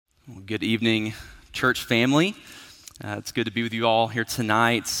Well, good evening, church family. It's good to be with you all here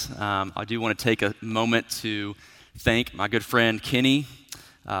tonight. I do want to take a moment to thank my good friend Kenny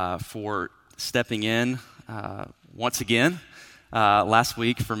for stepping in once again last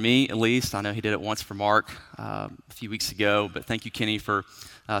week for me, at least. I know he did it once for Mark a few weeks ago, but thank you, Kenny, for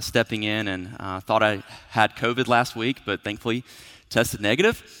stepping in. And thought I had COVID last week, but thankfully tested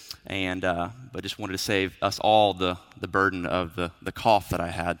negative. And but just wanted to save us all the burden of the cough that I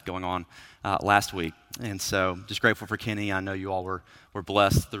had going on last week. And so just grateful for Kenny. I know you all were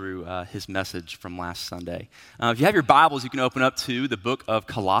blessed through his message from last Sunday. If you have your Bibles, you can open up to the book of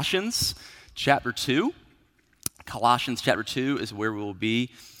Colossians chapter 2. Colossians chapter 2 is where we will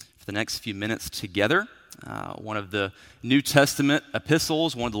be for the next few minutes together. One of the New Testament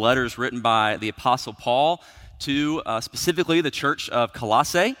epistles, one of the letters written by the Apostle Paul to specifically the church of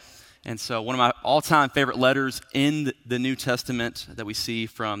Colossae. And so one of my all-time favorite letters in the New Testament that we see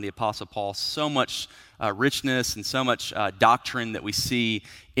from the Apostle Paul. So much richness and so much doctrine that we see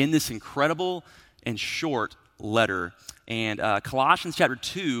in this incredible and short letter. And Colossians chapter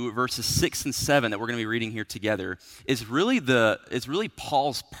 2, verses 6 and 7 that we're going to be reading here together is really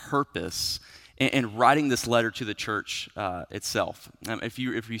Paul's purpose in writing this letter to the church itself. If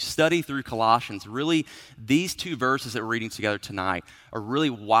you study through Colossians, really these two verses that we're reading together tonight are really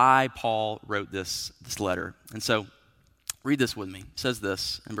why Paul wrote this letter. And so read this with me. It says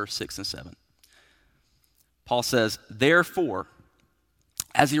this in verse 6 and 7. Paul says, "Therefore,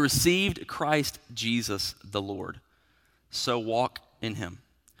 as you received Christ Jesus the Lord, so walk in him,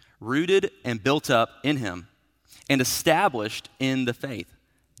 rooted and built up in him, and established in the faith,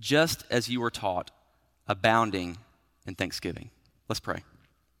 just as you were taught, abounding in thanksgiving." Let's pray.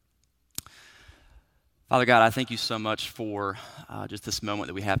 Father God, I thank you so much for just this moment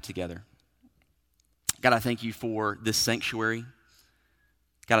that we have together. God, I thank you for this sanctuary.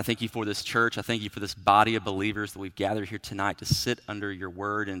 God, I thank you for this church. I thank you for this body of believers that we've gathered here tonight to sit under your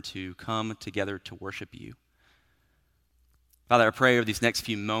word and to come together to worship you. Father, I pray over these next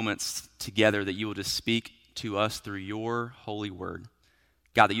few moments together that you will just speak to us through your holy word.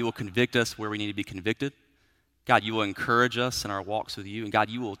 God, that you will convict us where we need to be convicted. God, you will encourage us in our walks with you. And God,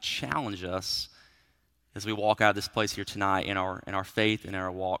 you will challenge us as we walk out of this place here tonight in our faith and in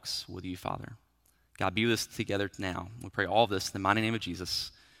our walks with you, Father. God, be with us together now. We pray all of this in the mighty name of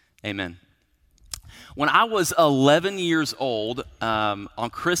Jesus. Amen. When I was 11 years old, on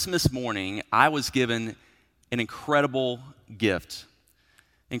Christmas morning, I was given an incredible gift.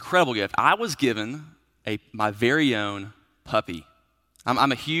 Incredible gift. I was given my very own puppy.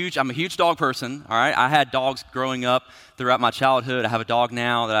 I'm a huge dog person, all right? I had dogs growing up throughout my childhood. I have a dog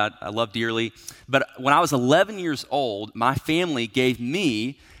now that I love dearly. But when I was 11 years old, my family gave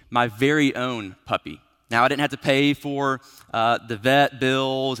me my very own puppy. Now, I didn't have to pay for the vet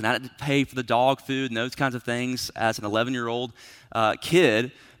bills, and I didn't have to pay for the dog food and those kinds of things as an 11-year-old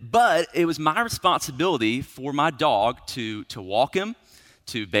kid, but it was my responsibility for my dog to walk him,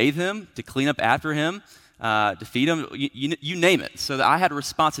 to bathe him, to clean up after him, to feed him, you name it. So that I had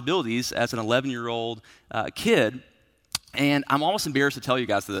responsibilities as an 11-year-old kid, and I'm almost embarrassed to tell you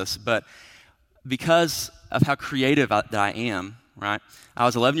guys this, but because of how creative that I am, right? I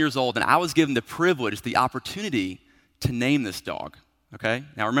was 11 years old, and I was given the privilege, the opportunity to name this dog, okay?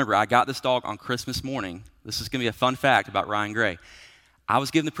 Now remember, I got this dog on Christmas morning. This is going to be a fun fact about Ryan Gray. I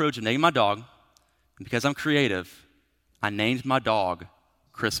was given the privilege of naming my dog, and because I'm creative, I named my dog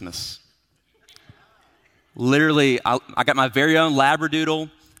Christmas. Literally, I got my very own Labradoodle.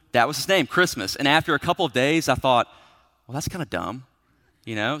 That was his name, Christmas. And after a couple of days, I thought, well, that's kind of dumb,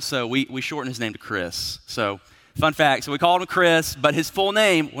 you know? So we shortened his name to Chris. So fun fact, so we called him Chris, but his full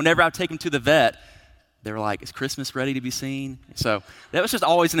name, whenever I would take him to the vet, they were like, "Is Christmas ready to be seen?" So that was just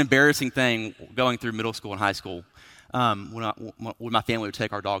always an embarrassing thing going through middle school and high school when my family would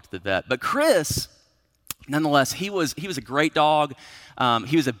take our dog to the vet. But Chris, nonetheless, he was a great dog.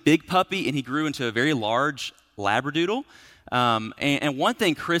 He was a big puppy, and he grew into a very large Labradoodle. And one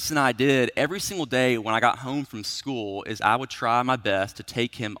thing Chris and I did every single day when I got home from school is I would try my best to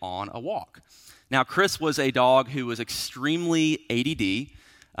take him on a walk. Now, Chris was a dog who was extremely ADD,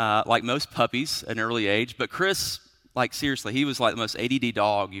 like most puppies at an early age. But Chris, like seriously, he was like the most ADD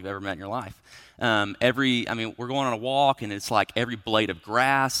dog you've ever met in your life. We're going on a walk, and it's like every blade of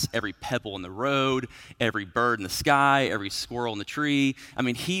grass, every pebble in the road, every bird in the sky, every squirrel in the tree. I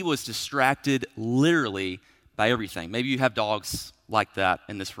mean, he was distracted literally by everything. Maybe you have dogs like that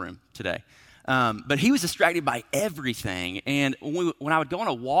in this room today. But he was distracted by everything. And when I would go on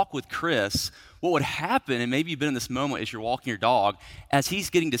a walk with Chris, what would happen, and maybe you've been in this moment as you're walking your dog, as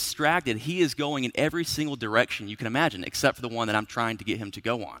he's getting distracted, he is going in every single direction you can imagine, except for the one that I'm trying to get him to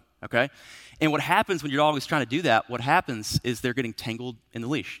go on, okay? And what happens when your dog is trying to do that, what happens is they're getting tangled in the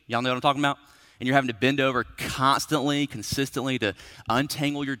leash. Y'all know what I'm talking about? And you're having to bend over constantly, consistently to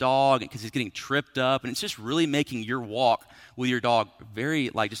untangle your dog because he's getting tripped up. And it's just really making your walk with your dog very,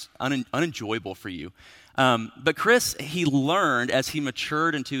 just unenjoyable for you. But Chris, he learned as he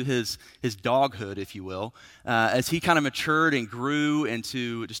matured into his doghood, if you will, as he kind of matured and grew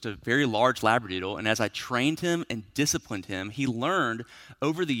into just a very large Labradoodle. And as I trained him and disciplined him, he learned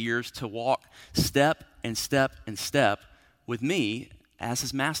over the years to walk step and step and step with me as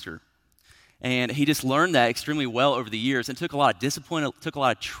his master. And he just learned that extremely well over the years, and took a lot of discipline, it took a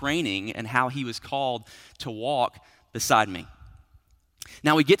lot of training and how he was called to walk beside me.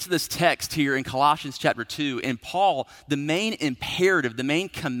 Now we get to this text here in Colossians chapter 2, and Paul, the main imperative, the main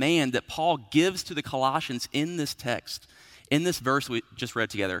command that Paul gives to the Colossians in this text, in this verse we just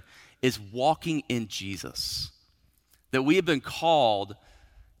read together, is walking in Jesus. That we have been called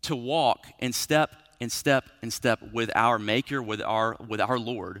to walk in step and step and step with our Maker, with our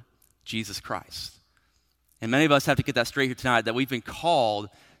Lord, Jesus Christ. And many of us have to get that straight here tonight, that we've been called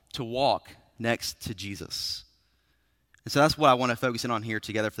to walk next to Jesus. And so that's what I want to focus in on here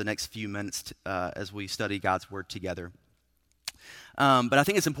together for the next few minutes as we study God's Word together. But I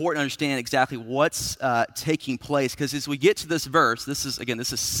think it's important to understand exactly what's taking place, because as we get to this verse, this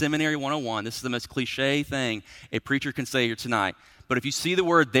is Seminary 101. This is the most cliche thing a preacher can say here tonight. But if you see the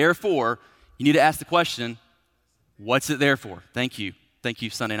word therefore, you need to ask the question, what's it there for? Thank you. Thank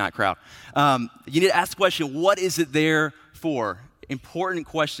you, Sunday night crowd. You need to ask the question, what is it there for? Important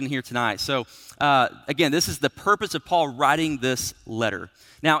question here tonight. So, again, this is the purpose of Paul writing this letter.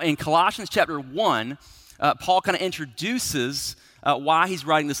 Now, in Colossians chapter 1, Paul kind of introduces why he's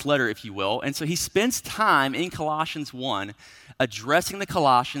writing this letter, if you will. And so he spends time in Colossians 1 addressing the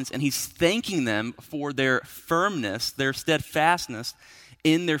Colossians, and he's thanking them for their firmness, their steadfastness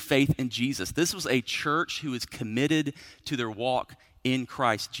in their faith in Jesus. This was a church who was committed to their walk in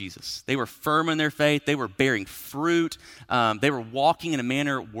Christ Jesus. They were firm in their faith. They were bearing fruit. They were walking in a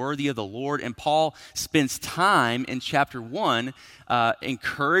manner worthy of the Lord. And Paul spends time in chapter 1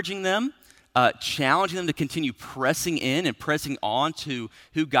 encouraging them, challenging them to continue pressing in and pressing on to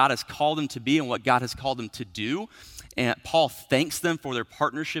who God has called them to be and what God has called them to do. And Paul thanks them for their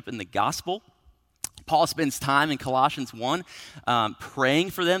partnership in the gospel. Paul spends time in Colossians 1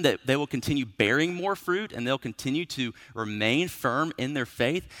 praying for them that they will continue bearing more fruit and they'll continue to remain firm in their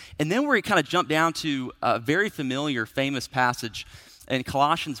faith. And then we kind of jump down to a very familiar, famous passage in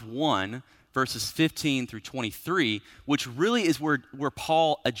Colossians 1, verses 15 through 23, which really is where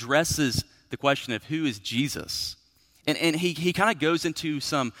Paul addresses the question of who is Jesus. And he kind of goes into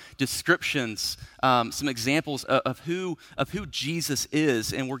some descriptions, some examples of who Jesus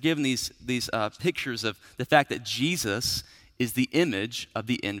is, and we're given these pictures of the fact that Jesus is the image of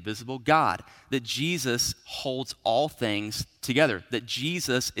the invisible God, that Jesus holds all things together, that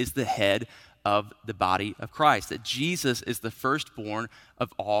Jesus is the head of the body of Christ, that Jesus is the firstborn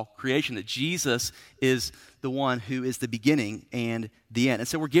of all creation, that Jesus is the one who is the beginning and the end. And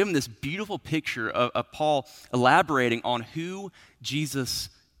so we're given this beautiful picture of Paul elaborating on who Jesus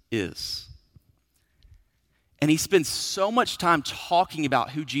is. And he spends so much time talking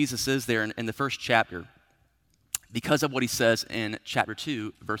about who Jesus is there in the first chapter because of what he says in chapter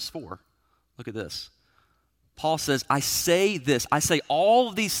 2, verse 4. Look at this. Paul says, I say all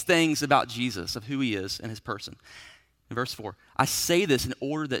of these things about Jesus, of who he is and his person. In verse 4, I say this in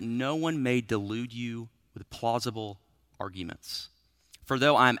order that no one may delude you with plausible arguments. For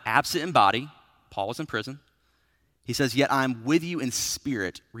though I am absent in body, Paul was in prison, he says, yet I am with you in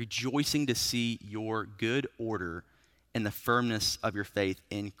spirit, rejoicing to see your good order and the firmness of your faith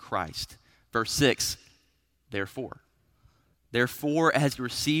in Christ. Verse 6, therefore, as you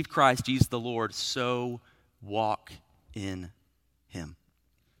received Christ Jesus the Lord, so walk in him.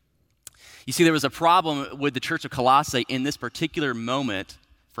 You see, there was a problem with the church of Colossae in this particular moment,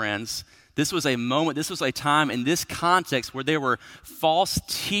 friends. This was a time in this context where there were false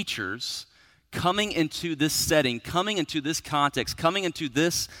teachers coming into this setting, coming into this context, coming into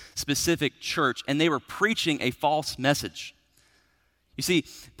this specific church, and they were preaching a false message. You see,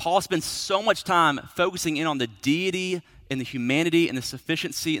 Paul spends so much time focusing in on the deity and the humanity and the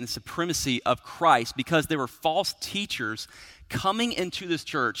sufficiency and the supremacy of Christ because there were false teachers coming into this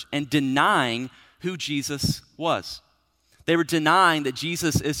church and denying who Jesus was. They were denying that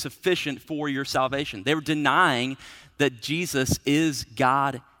Jesus is sufficient for your salvation. They were denying that Jesus is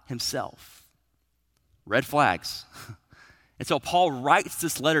God himself. red flags. And so Paul writes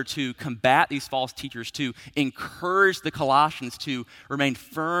this letter to combat these false teachers, to encourage the Colossians to remain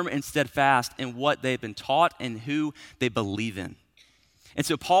firm and steadfast in what they've been taught and who they believe in. And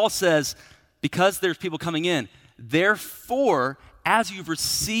so Paul says, because there's people coming in, therefore, as you've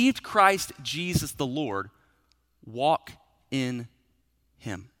received Christ Jesus the Lord, walk in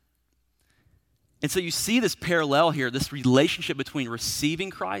him. And so you see this parallel here, this relationship between receiving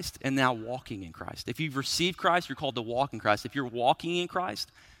Christ and now walking in Christ. If you've received Christ, you're called to walk in Christ. If you're walking in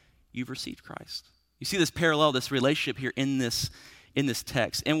Christ, you've received Christ. You see this parallel, this relationship here in this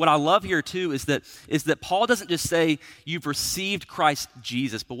text. And what I love here too is that Paul doesn't just say you've received Christ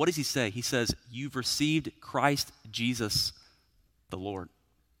Jesus, but what does he say? He says you've received Christ Jesus the Lord.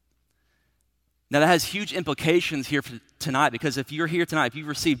 Now that has huge implications here for tonight, because if you're here tonight, if you've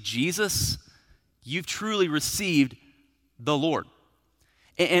received Jesus, you've truly received the Lord.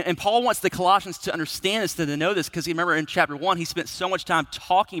 And Paul wants the Colossians to understand this, to know this, because you remember in chapter 1, he spent so much time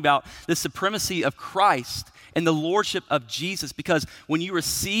talking about the supremacy of Christ and the lordship of Jesus, because when you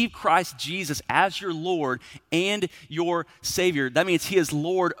receive Christ Jesus as your Lord and your Savior, that means he is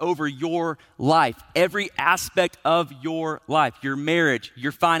Lord over your life, every aspect of your life, your marriage,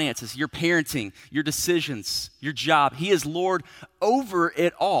 your finances, your parenting, your decisions, your job. He is Lord over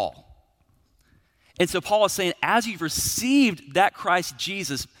it all. And so Paul is saying, as you've received that Christ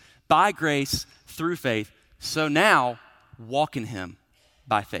Jesus by grace through faith, so now walk in him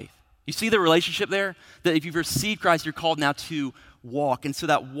by faith. You see the relationship there? That if you've received Christ, you're called now to walk. And so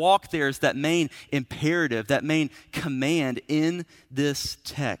that walk there is that main imperative, that main command in this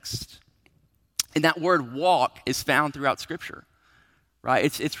text. And that word walk is found throughout Scripture, right?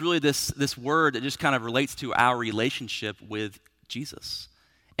 It's really this word that just kind of relates to our relationship with Jesus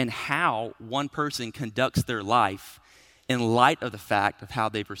and how one person conducts their life in light of the fact of how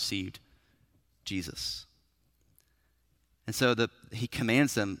they've received Jesus. And so he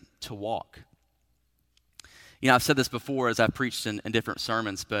commands them to walk. You know, I've said this before as I've preached in different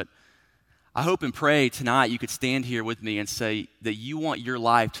sermons, but I hope and pray tonight you could stand here with me and say that you want your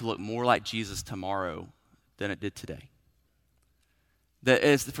life to look more like Jesus tomorrow than it did today. That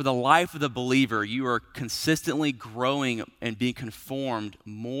is, for the life of the believer, you are consistently growing and being conformed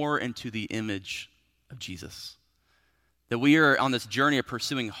more into the image of Jesus. That we are on this journey of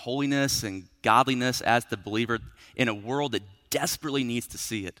pursuing holiness and godliness as the believer in a world that desperately needs to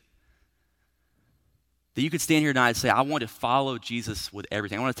see it. That you could stand here tonight and say, I want to follow Jesus with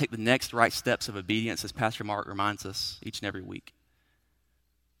everything. I want to take the next right steps of obedience, as Pastor Mark reminds us each and every week.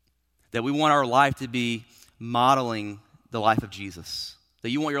 That we want our life to be modeling the life of Jesus.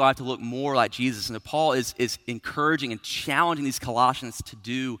 That you want your life to look more like Jesus. And that Paul is encouraging and challenging these Colossians to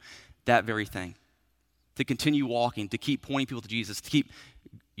do that very thing. To continue walking, to keep pointing people to Jesus, to keep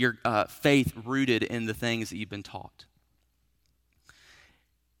your faith rooted in the things that you've been taught.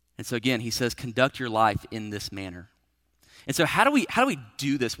 And so again, he says, conduct your life in this manner. And so how do we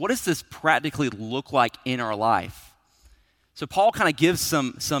do this? What does this practically look like in our life? So Paul kind of gives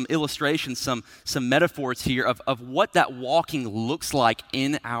some illustrations, some metaphors here of what that walking looks like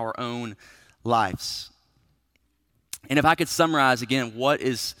in our own lives. And if I could summarize again,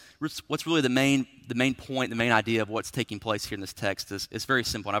 what's really the main point, the main idea of what's taking place here in this text is very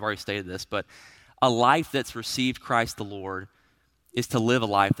simple, and I've already stated this, but a life that's received Christ the Lord is to live a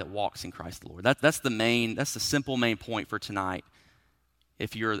life that walks in Christ the Lord. That's the simple main point for tonight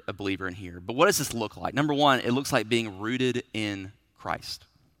if you're a believer in here. But what does this look like? Number one, it looks like being rooted in Christ.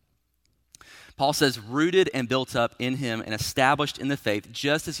 Paul says, rooted and built up in him and established in the faith,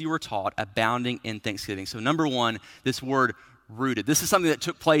 just as you were taught, abounding in thanksgiving. So number one, this word rooted. This is something that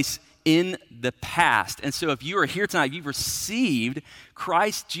took place in the past. And so if you are here tonight, you've received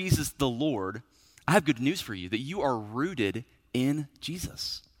Christ Jesus the Lord, I have good news for you, that you are rooted in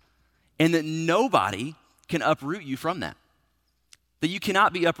Jesus. And that nobody can uproot you from that. That you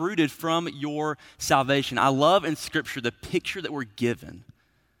cannot be uprooted from your salvation. I love in Scripture the picture that we're given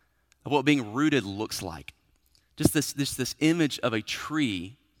of what being rooted looks like. Just this image of a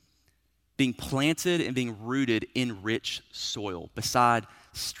tree being planted and being rooted in rich soil beside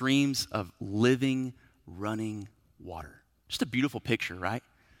streams of living, running water. Just a beautiful picture, right?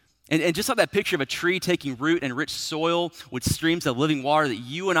 And just like that picture of a tree taking root in rich soil with streams of living water, that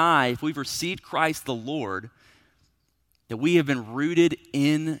you and I, if we've received Christ the Lord, that we have been rooted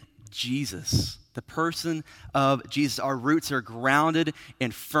in Jesus, the person of Jesus. Our roots are grounded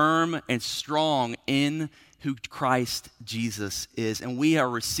and firm and strong in who Christ Jesus is. And we are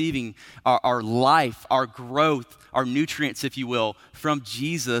receiving our life, our growth, our nutrients, if you will, from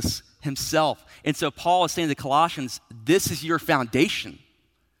Jesus himself. And so Paul is saying to the Colossians, this is your foundation.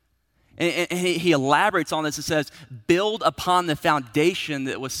 And he elaborates on this and says, build upon the foundation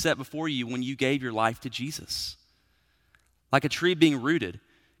that was set before you when you gave your life to Jesus. Like a tree being rooted,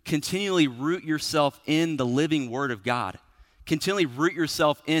 continually root yourself in the living Word of God. Continually root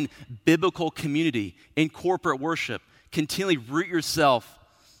yourself in biblical community, in corporate worship. Continually root yourself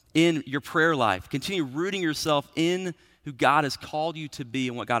in your prayer life. Continue rooting yourself in who God has called you to be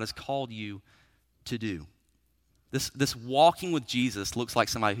and what God has called you to do. This walking with Jesus looks like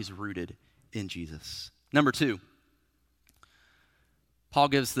somebody who's rooted in Jesus. Number 2, Paul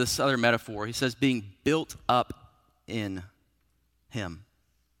gives this other metaphor. He says being built up in him.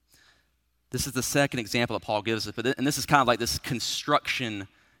 This is the second example that Paul gives us, and this is kind of like this construction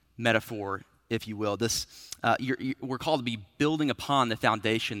metaphor, if you will. We're called to be building upon the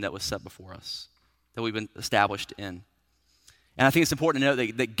foundation that was set before us, that we've been established in. And I think it's important to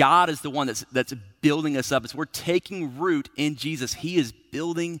note that God is the one that's building us up. As we're taking root in Jesus, he is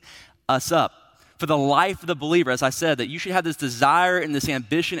building us up. For the life of the believer, as I said, that you should have this desire and this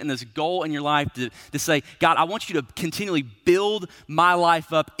ambition and this goal in your life to say, God, I want you to continually build my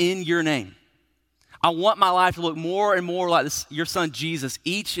life up in your name. I want my life to look more and more like your son Jesus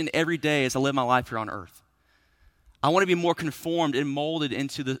each and every day as I live my life here on earth. I want to be more conformed and molded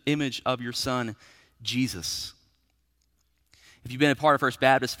into the image of your son Jesus. If you've been a part of First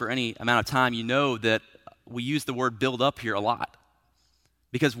Baptist for any amount of time, you know that we use the word build up here a lot.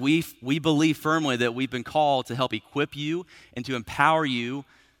 Because we believe firmly that we've been called to help equip you and to empower you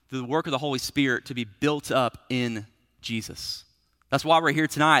through the work of the Holy Spirit to be built up in Jesus. That's why we're here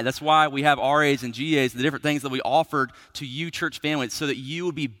tonight. That's why we have RAs and GAs, the different things that we offered to you, church family, so that you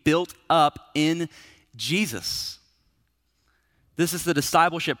would be built up in Jesus. This is the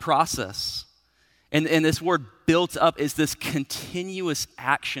discipleship process. And this word built up is this continuous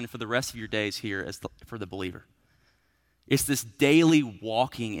action for the rest of your days here for the believer. It's this daily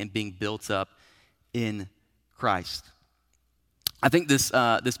walking and being built up in Christ. I think this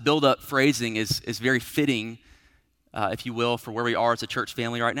build-up phrasing is very fitting, if you will, for where we are as a church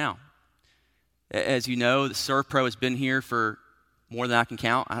family right now. As you know, the Serve Pro has been here for more than I can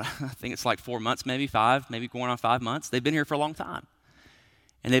count. I think it's like 4 months, maybe 5, maybe going on 5 months. They've been here for a long time.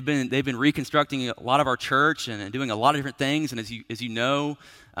 And they've been reconstructing a lot of our church and doing a lot of different things. And as you know,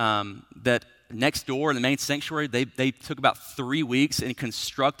 that next door in the main sanctuary, they took about 3 weeks and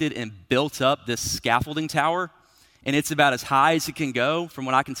constructed and built up this scaffolding tower. And it's about as high as it can go from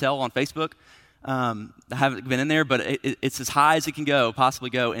what I can tell on Facebook. I haven't been in there, but it's as high as it can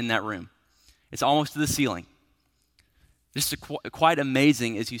possibly go in that room. It's almost to the ceiling. Just quite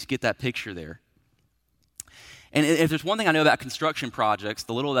amazing as you get that picture there. And if there's one thing I know about construction projects,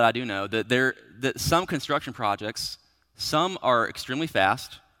 the little that I do know, that some construction projects, some are extremely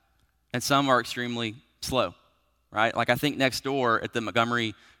fast and some are extremely slow, right? Like I think next door at the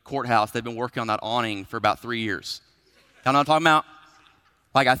Montgomery Courthouse, they've been working on that awning for about 3 years. Y'all know what I'm talking about?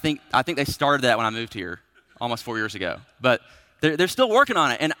 Like I think they started that when I moved here almost 4 years ago. But they're still working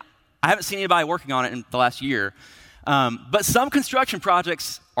on it, and I haven't seen anybody working on it in the last year. But some construction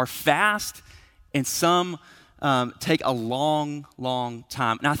projects are fast, and some take a long, long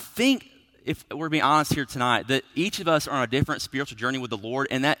time. And I think, if we're being honest here tonight, that each of us are on a different spiritual journey with the Lord,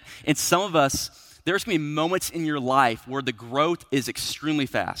 and some of us, there's going to be moments in your life where the growth is extremely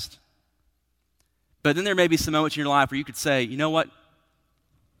fast. But then there may be some moments in your life where you could say, you know what?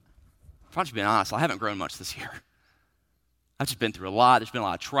 If I'm just being honest, I haven't grown much this year. I've just been through a lot. There's been a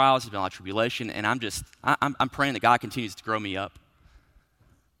lot of trials. There's been a lot of tribulation, and I'm praying that God continues to grow me up.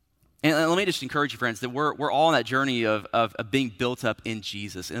 And let me just encourage you, friends, that we're all on that journey of being built up in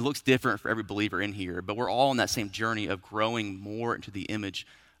Jesus. And it looks different for every believer in here, but we're all on that same journey of growing more into the image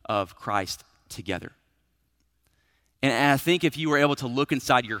of Christ together. And I think if you were able to look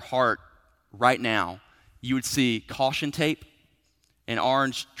inside your heart right now, you would see caution tape and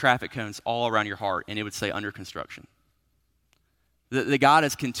orange traffic cones all around your heart, and it would say under construction. That God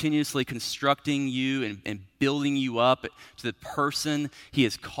is continuously constructing you and building you up to the person he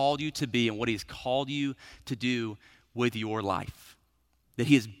has called you to be and what he has called you to do with your life. That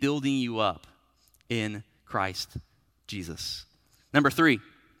he is building you up in Christ Jesus. Number 3,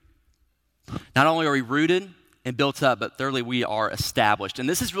 not only are we rooted and built up, but thirdly, we are established. And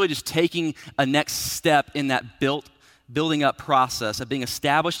this is really just taking a next step in that building up process of being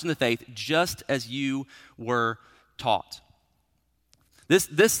established in the faith just as you were taught. This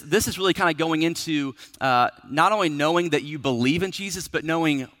is really kind of going into not only knowing that you believe in Jesus, but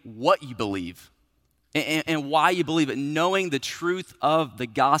knowing what you believe and why you believe it, knowing the truth of the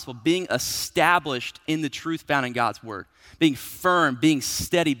gospel, being established in the truth found in God's word, being firm, being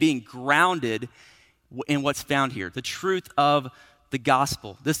steady, being grounded in what's found here, the truth of the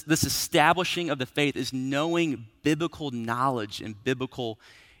gospel, this establishing of the faith, is knowing biblical knowledge and biblical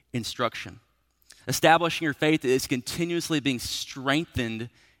instruction. Establishing your faith is continuously being strengthened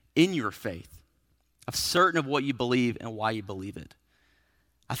in your faith, of certain of what you believe and why you believe it.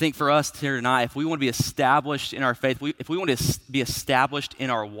 I think for us here tonight, if we want to be established in our faith, if we want to be established in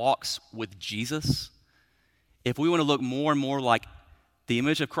our walks with Jesus, if we want to look more and more like the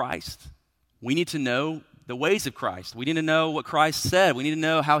image of Christ, we need to know the ways of Christ. We need to know what Christ said. We need to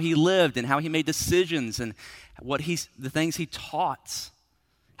know how he lived and how he made decisions and the things he taught,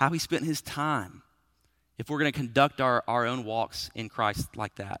 how he spent his time. If we're going to conduct our own walks in Christ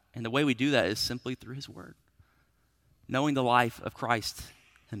like that. And the way we do that is simply through his word. Knowing the life of Christ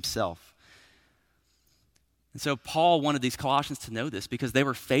himself. And so Paul wanted these Colossians to know this because they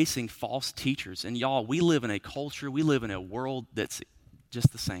were facing false teachers. And y'all, we live in a culture, we live in a world that's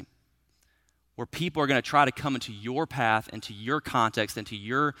just the same. Where people are going to try to come into your path, into your context, into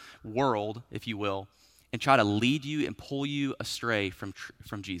your world, if you will, and try to lead you and pull you astray from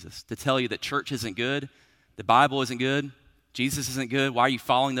Jesus. To tell you that church isn't good, the Bible isn't good, Jesus isn't good. Why are you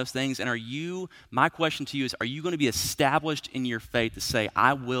following those things? And my question to you is, are you going to be established in your faith to say,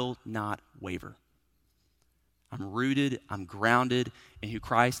 I will not waver? I'm rooted, I'm grounded in who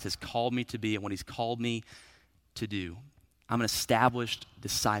Christ has called me to be and what he's called me to do. I'm an established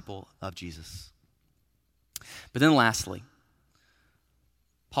disciple of Jesus. But then lastly,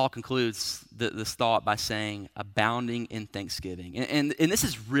 Paul concludes this thought by saying, abounding in thanksgiving. And this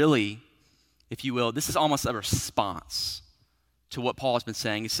is really, if you will, this is almost a response to what Paul has been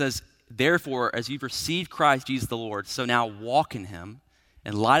saying. He says, therefore, as you've received Christ Jesus the Lord, so now walk in him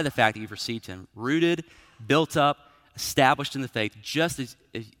in light of the fact that you've received him, rooted, built up, established in the faith, just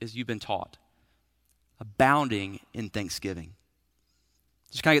as you've been taught, abounding in thanksgiving.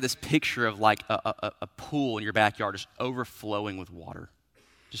 Just kind of get this picture of like a pool in your backyard just overflowing with water,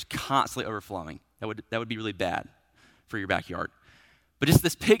 just constantly overflowing. That would be really bad for your backyard. But just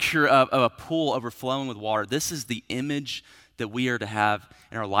this picture of a pool overflowing with water, this is the image that we are to have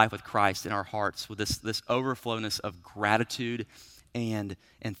in our life with Christ, in our hearts, with this overflowness of gratitude and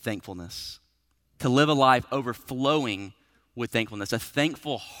thankfulness. To live a life overflowing with thankfulness, a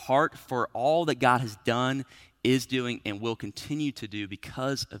thankful heart for all that God has done, is doing, and will continue to do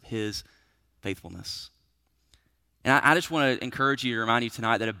because of his faithfulness. And I just want to encourage you, to remind you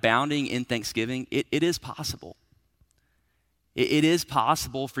tonight that abounding in thanksgiving, it is possible. It is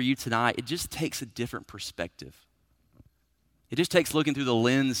possible for you tonight. It just takes a different perspective. It just takes looking through the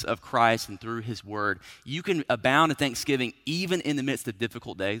lens of Christ and through his word. You can abound in thanksgiving even in the midst of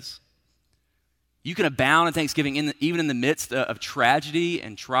difficult days. You can abound in thanksgiving even in the midst of tragedy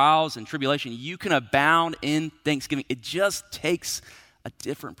and trials and tribulation. You can abound in thanksgiving. It just takes a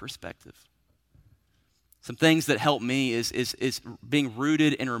different perspective. Some things that help me is being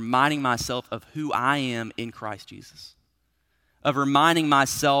rooted and reminding myself of who I am in Christ Jesus. Of reminding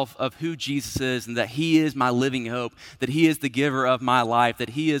myself of who Jesus is and that he is my living hope, that he is the giver of my life,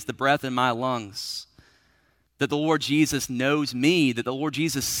 that he is the breath in my lungs, that the Lord Jesus knows me, that the Lord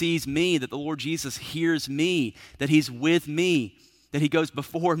Jesus sees me, that the Lord Jesus hears me, that he's with me, that he goes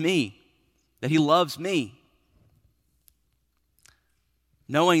before me, that he loves me.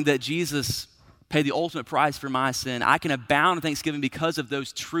 Knowing that Jesus paid the ultimate price for my sin, I can abound in thanksgiving because of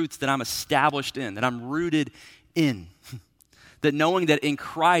those truths that I'm established in, that I'm rooted in. That knowing that in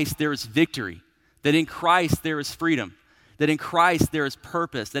Christ there is victory, that in Christ there is freedom, that in Christ there is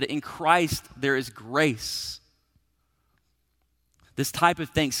purpose, that in Christ there is grace. This type of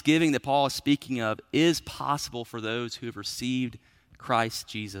thanksgiving that Paul is speaking of is possible for those who have received Christ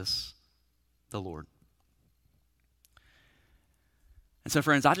Jesus the Lord. And so,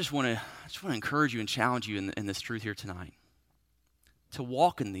 friends, I just want to encourage you and challenge you in this truth here tonight, to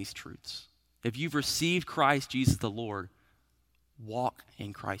walk in these truths. If you've received Christ Jesus the Lord, walk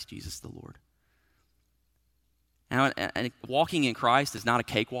in Christ Jesus the Lord. And walking in Christ is not a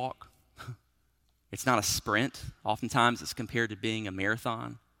cakewalk. It's not a sprint. Oftentimes it's compared to being a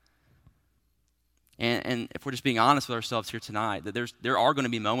marathon. And if we're just being honest with ourselves here tonight, that there are going to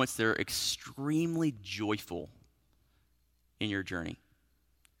be moments that are extremely joyful in your journey.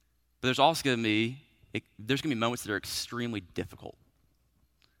 But there's also going to be moments that are extremely difficult.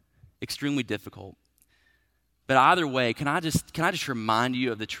 Extremely difficult. But either way, can I just remind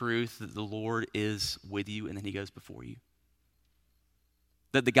you of the truth that the Lord is with you and then he goes before you?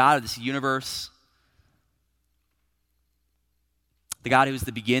 That the God of this universe, the God who is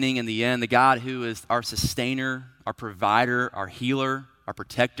the beginning and the end, the God who is our sustainer, our provider, our healer, our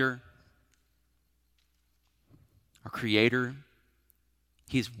protector, our creator,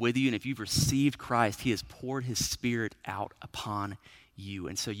 He is with you, and if you've received Christ, he has poured his Spirit out upon you.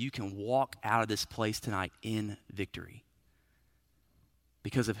 And so you can walk out of this place tonight in victory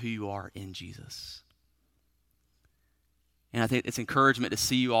because of who you are in Jesus. And I think it's encouragement to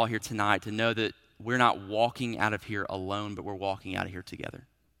see you all here tonight, to know that we're not walking out of here alone, but we're walking out of here together.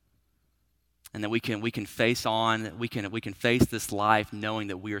 And that we can face on, we can face this life knowing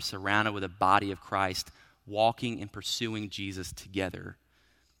that we are surrounded with a body of Christ, walking and pursuing Jesus together.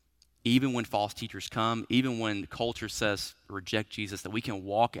 Even when false teachers come, even when culture says reject Jesus, that we can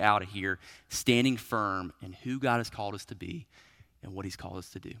walk out of here standing firm in who God has called us to be and what he's called us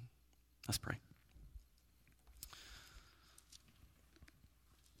to do. Let's pray.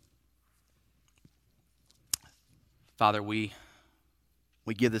 Father, we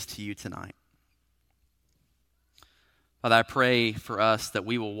give this to you tonight. Father, I pray for us that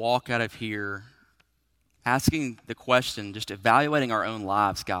we will walk out of here asking the question, just evaluating our own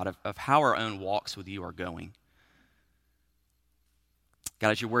lives, God, of how our own walks with you are going. God,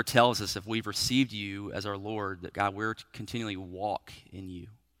 as your word tells us, if we've received you as our Lord, that God, we're to continually walk in you.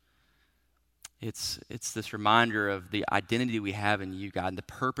 It's this reminder of the identity we have in you, God, and the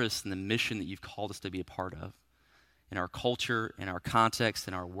purpose and the mission that you've called us to be a part of in our culture, in our context,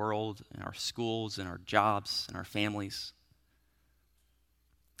 in our world, in our schools, in our jobs, in our families.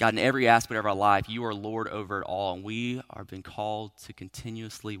 God, in every aspect of our life, you are Lord over it all, and we are being called to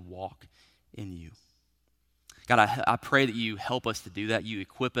continuously walk in you. God, I pray that you help us to do that. You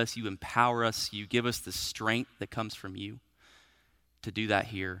equip us, you empower us, you give us the strength that comes from you to do that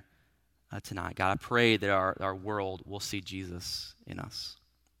here tonight. God, I pray that our world will see Jesus in us.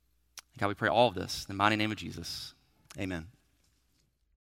 God, we pray all of this in the mighty name of Jesus. Amen.